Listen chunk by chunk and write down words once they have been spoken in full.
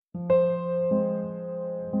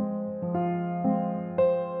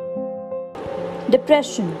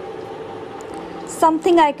Depression,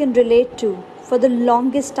 something I can relate to for the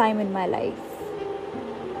longest time in my life.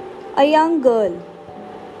 A young girl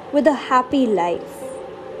with a happy life,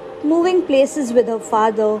 moving places with her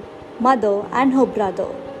father, mother, and her brother.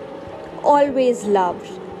 Always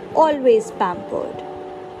loved, always pampered.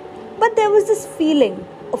 But there was this feeling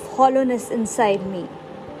of hollowness inside me.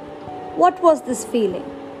 What was this feeling?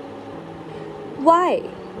 Why?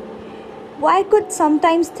 Why could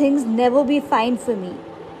sometimes things never be fine for me?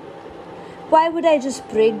 Why would I just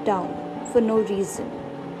break down for no reason?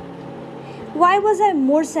 Why was I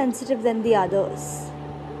more sensitive than the others?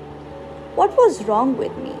 What was wrong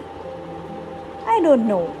with me? I don't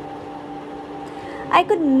know. I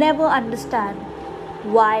could never understand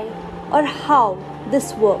why or how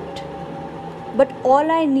this worked. But all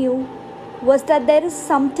I knew was that there is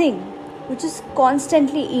something which is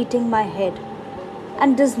constantly eating my head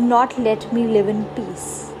and does not let me live in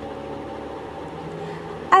peace.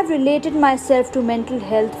 I've related myself to mental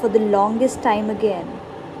health for the longest time again.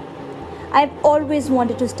 I've always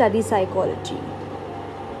wanted to study psychology.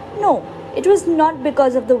 No, it was not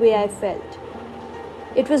because of the way I felt.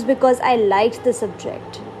 It was because I liked the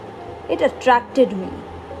subject. It attracted me.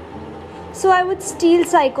 So I would steal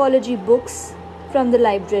psychology books from the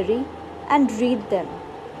library and read them.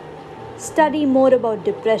 Study more about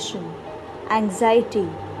depression, anxiety,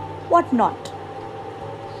 whatnot.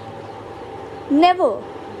 Never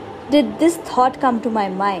did this thought come to my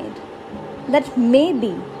mind that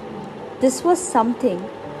maybe this was something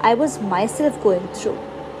I was myself going through.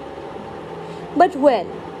 But well,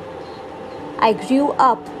 I grew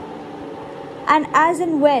up, and as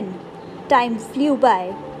and when time flew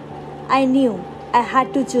by, I knew I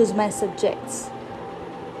had to choose my subjects.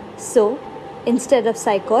 So, instead of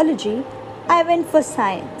psychology, I went for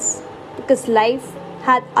science because life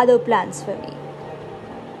had other plans for me.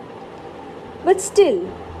 But still,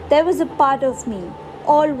 there was a part of me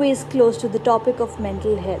always close to the topic of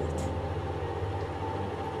mental health.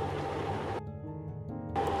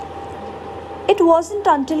 It wasn't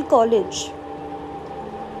until college.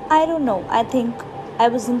 I don't know, I think I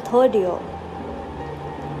was in third year.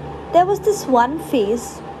 There was this one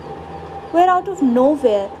phase where out of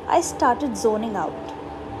nowhere I started zoning out.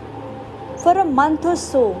 For a month or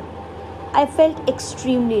so, I felt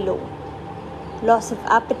extremely low. Loss of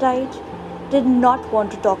appetite, did not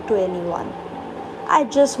want to talk to anyone. I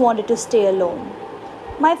just wanted to stay alone.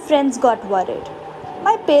 My friends got worried.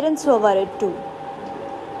 My parents were worried too.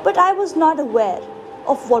 But I was not aware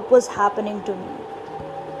of what was happening to me.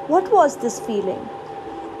 What was this feeling?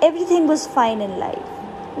 Everything was fine in life.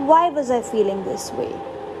 Why was I feeling this way?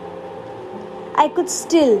 I could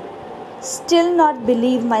still not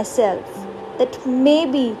believe myself that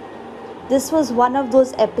maybe this was one of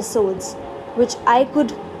those episodes which I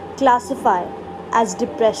could classify as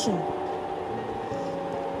depression.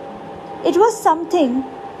 It was something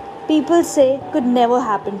people say could never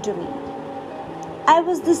happen to me. I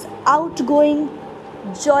was this outgoing,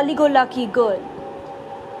 jolly-go-lucky girl.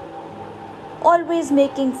 Always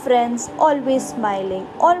making friends, always smiling,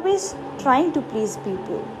 always trying to please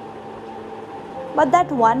people. But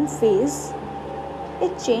that one phase,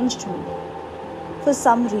 it changed me. For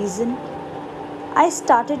some reason, I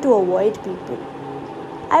started to avoid people.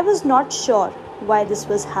 I was not sure why this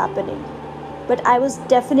was happening, but I was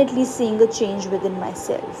definitely seeing a change within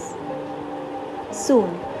myself.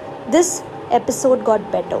 Soon, this episode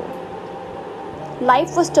got better.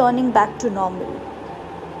 Life was turning back to normal.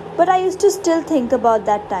 But I used to still think about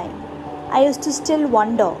that time. I used to still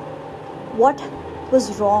wonder what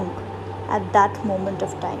was wrong at that moment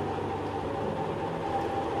of time.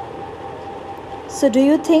 So do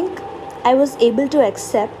you think I was able to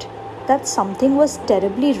accept that something was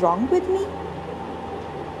terribly wrong with me?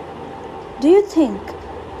 Do you think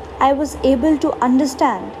I was able to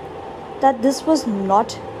understand that this was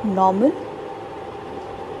not normal?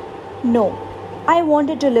 No, I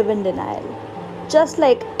wanted to live in denial, just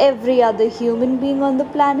like every other human being on the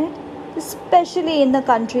planet, especially in a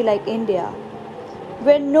country like India,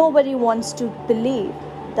 where nobody wants to believe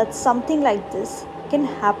that something like this can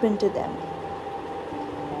happen to them.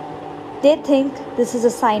 They think this is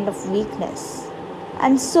a sign of weakness.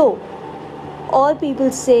 And so, all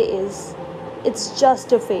people say is, it's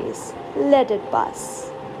just a phase, let it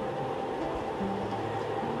pass.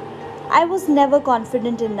 I was never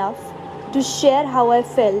confident enough to share how I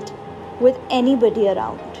felt with anybody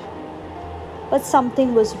around. But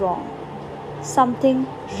something was wrong. Something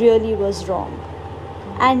really was wrong.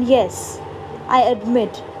 And yes, I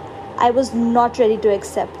admit I was not ready to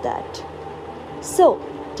accept that. So,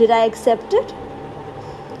 did I accept it?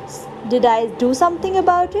 Did I do something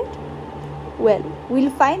about it? Well,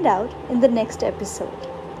 we'll find out in the next episode.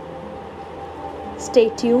 Stay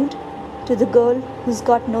tuned to The Girl Who's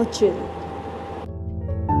Got No Chill.